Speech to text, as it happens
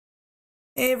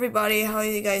Hey everybody, how are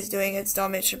you guys doing? It's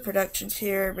Dalmation Productions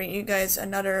here, bringing you guys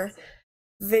another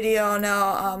video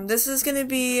now. This is gonna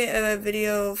be a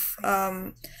video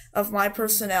of my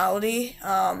personality.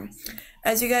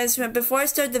 As you guys remember, before I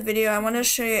start the video, I want to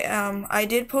show you, I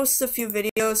did post a few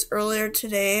videos earlier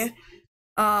today.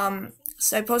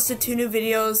 So I posted 2 new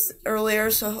videos earlier,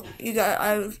 so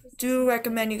I do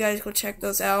recommend you guys go check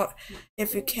those out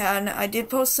if you can. I did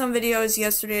post some videos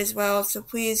yesterday as well, so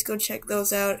please go check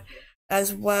those out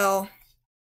as well.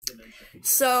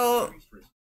 So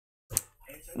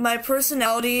my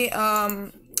personality,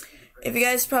 if you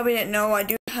guys probably didn't know, I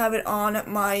do have it on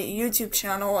my YouTube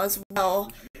channel as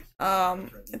well.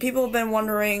 People have been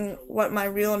wondering what my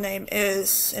real name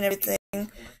is and everything.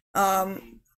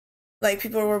 Like,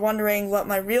 people were wondering what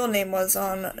my real name was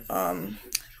on,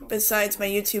 besides my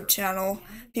YouTube channel.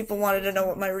 People wanted to know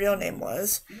what my real name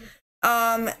was.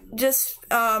 So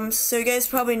you guys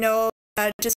probably know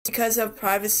that just because of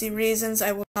privacy reasons,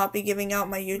 I will not be giving out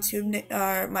my YouTube,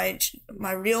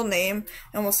 my real name.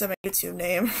 I almost said my YouTube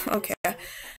name. Okay.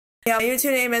 Yeah, my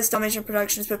YouTube name is Dalmation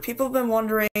Productions, but people have been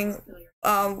wondering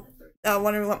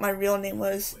what my real name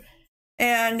was.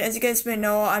 And as you guys may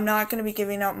know, I'm not going to be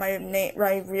giving out my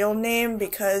real name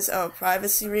because of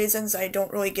privacy reasons. I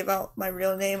don't really give out my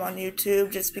real name on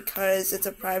YouTube just because it's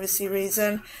a privacy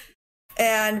reason.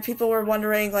 And people were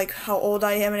wondering like how old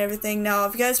I am and everything. Now,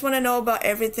 if you guys want to know about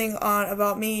everything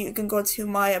about me, you can go to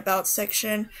my about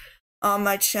section on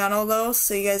my channel though,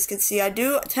 so you guys can see. I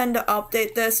do tend to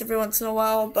update this every once in a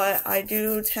while, but I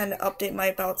do tend to update my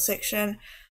about section.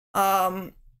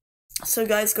 So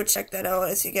guys, go check that out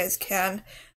as you guys can.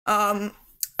 I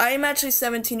am actually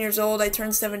 17 years old. I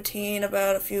turned 17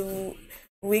 about a few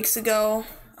weeks ago,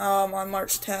 on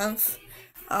March 10th.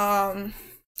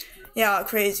 Yeah,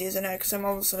 crazy, isn't it? Because I'm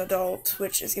almost an adult,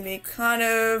 which is going to be kind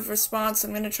of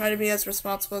I'm going to try to be as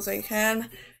responsible as I can,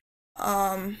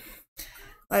 by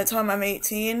the time I'm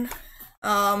 18.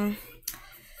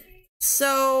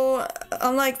 So,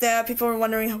 unlike that, people were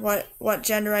wondering what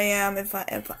gender I am,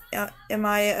 am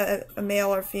I a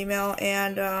male or female,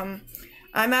 and,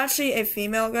 I'm actually a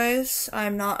female, guys.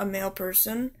 I'm not a male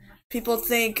person. People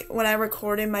think when I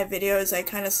record in my videos, I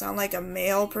kind of sound like a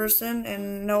male person,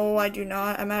 and no, I do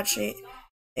not. I'm actually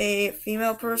a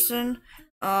female person.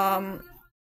 I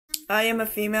am a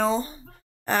female,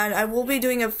 and I will be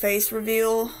doing a face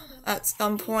reveal at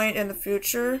some point in the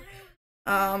future,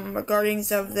 regarding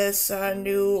of this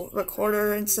new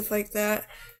recorder and stuff like that.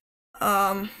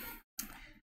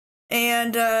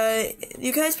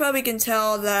 You guys probably can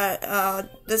tell that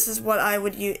this is what I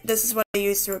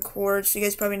use to record. So you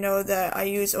guys probably know that I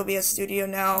use OBS Studio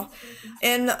now.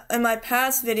 In my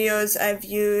past videos, I've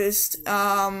used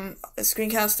a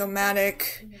Screencast-O-Matic,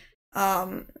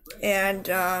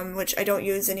 which I don't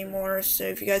use anymore. So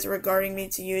if you guys are regarding me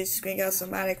to use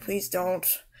Screencast-O-Matic, please don't.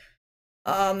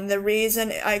 The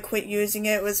reason I quit using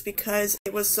it was because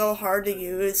it was so hard to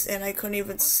use and I couldn't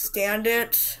even stand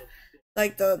it,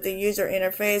 like the user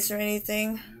interface or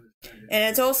anything. And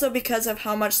it's also because of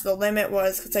how much the limit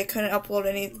was, because I couldn't upload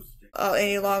any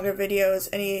longer videos,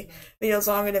 any videos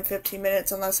longer than 15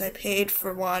 minutes unless I paid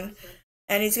for one.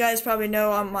 And these guys probably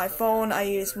know on my phone I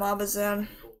use Mobizen.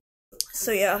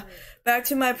 So yeah, back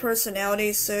to my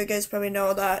personality. So you guys probably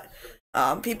know that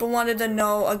people wanted to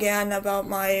know again about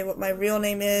what my real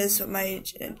name is, what my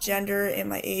gender and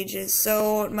my age is.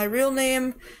 So my real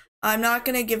name, I'm not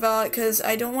gonna give out because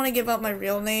I don't want to give out my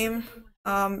real name,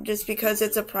 just because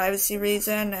it's a privacy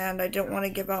reason and I don't want to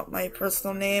give out my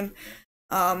personal name.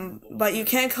 But you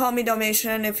can call me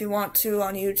Dalmation if you want to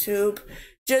on YouTube.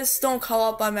 Just don't call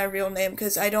up by my real name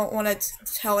because I don't want to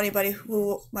tell anybody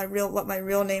what my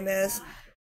real name is.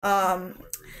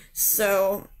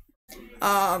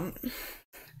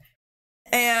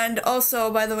 And also,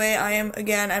 by the way,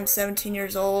 I'm 17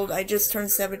 years old. I just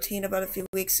turned 17 about a few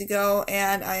weeks ago,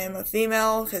 and I am a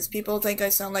female, because people think I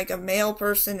sound like a male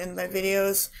person in my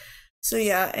videos. So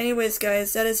yeah, anyways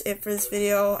guys, that is it for this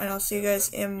video, and I'll see you guys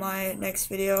in my next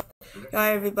video.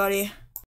 Bye everybody.